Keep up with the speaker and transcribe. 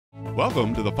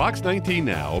Welcome to the Fox 19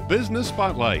 Now Business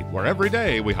Spotlight, where every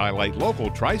day we highlight local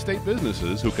tri-state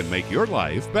businesses who can make your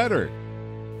life better.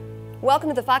 Welcome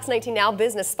to the Fox 19 Now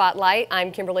Business Spotlight.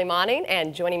 I'm Kimberly Monning,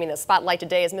 and joining me in the spotlight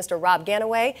today is Mr. Rob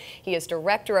Ganaway. He is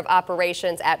Director of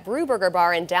Operations at Brewburger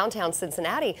Bar in downtown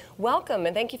Cincinnati. Welcome,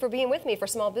 and thank you for being with me for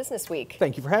Small Business Week.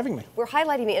 Thank you for having me. We're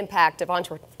highlighting the impact of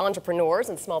entrepreneurs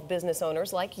and small business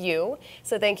owners like you,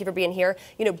 so thank you for being here.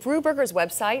 You know, Brewburger's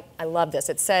website, I love this.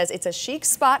 It says it's a chic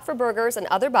spot for burgers and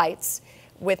other bites,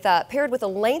 with paired with a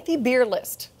lengthy beer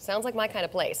list. Sounds like my kind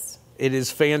of place. It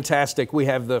is fantastic. We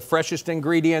have the freshest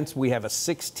ingredients. We have a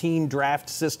 16 draft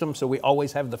system, so we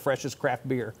always have the freshest craft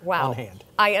beer on hand.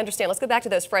 I understand. Let's go back to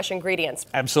those fresh ingredients.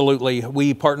 Absolutely.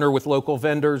 We partner with local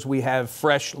vendors. We have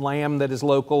fresh lamb that is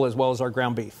local, as well as our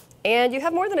ground beef. And you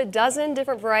have more than a dozen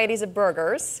different varieties of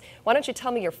burgers. Why don't you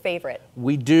tell me your favorite?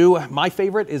 We do. My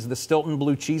favorite is the Stilton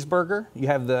Blue Cheeseburger. You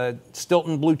have the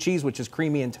Stilton Blue Cheese, which is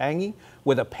creamy and tangy,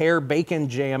 with a pear bacon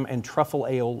jam and truffle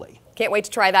aioli. Can't wait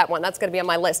to try that one. That's going to be on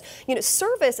my list. You know,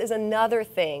 service is another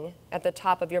thing at the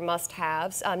top of your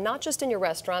must-haves, not just in your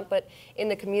restaurant, but in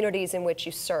the communities in which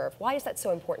you serve. Why is that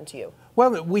so important to you?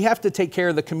 Well, we have to take care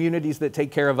of the communities that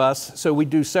take care of us, so we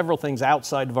do several things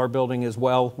outside of our building as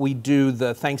well. We do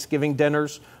the Thanksgiving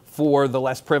dinners for the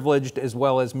less privileged, as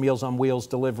well as Meals on Wheels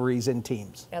deliveries in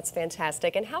teams. That's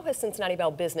fantastic. And how has Cincinnati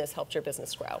Bell Business helped your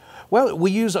business grow? Well,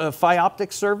 we use a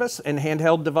Fioptic service and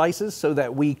handheld devices so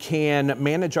that we can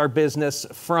manage our business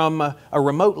from a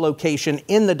remote location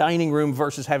in the dining room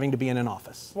versus having to be in an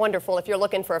office. Wonderful. If you're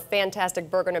looking for a fantastic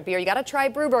burger and a beer, you got to try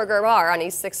Brewburger Bar on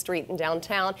East 6th Street in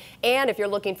downtown. And if you're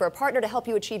looking for a partner to help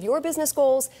you achieve your business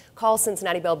goals, call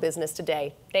Cincinnati Bell Business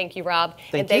today. Thank you, Rob.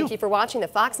 Thank you. Thank you for watching the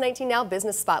Fox 19 Now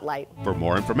Business Spotlight. For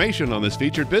more information on this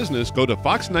featured business, go to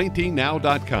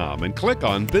fox19now.com and click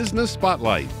on Business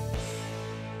Spotlight.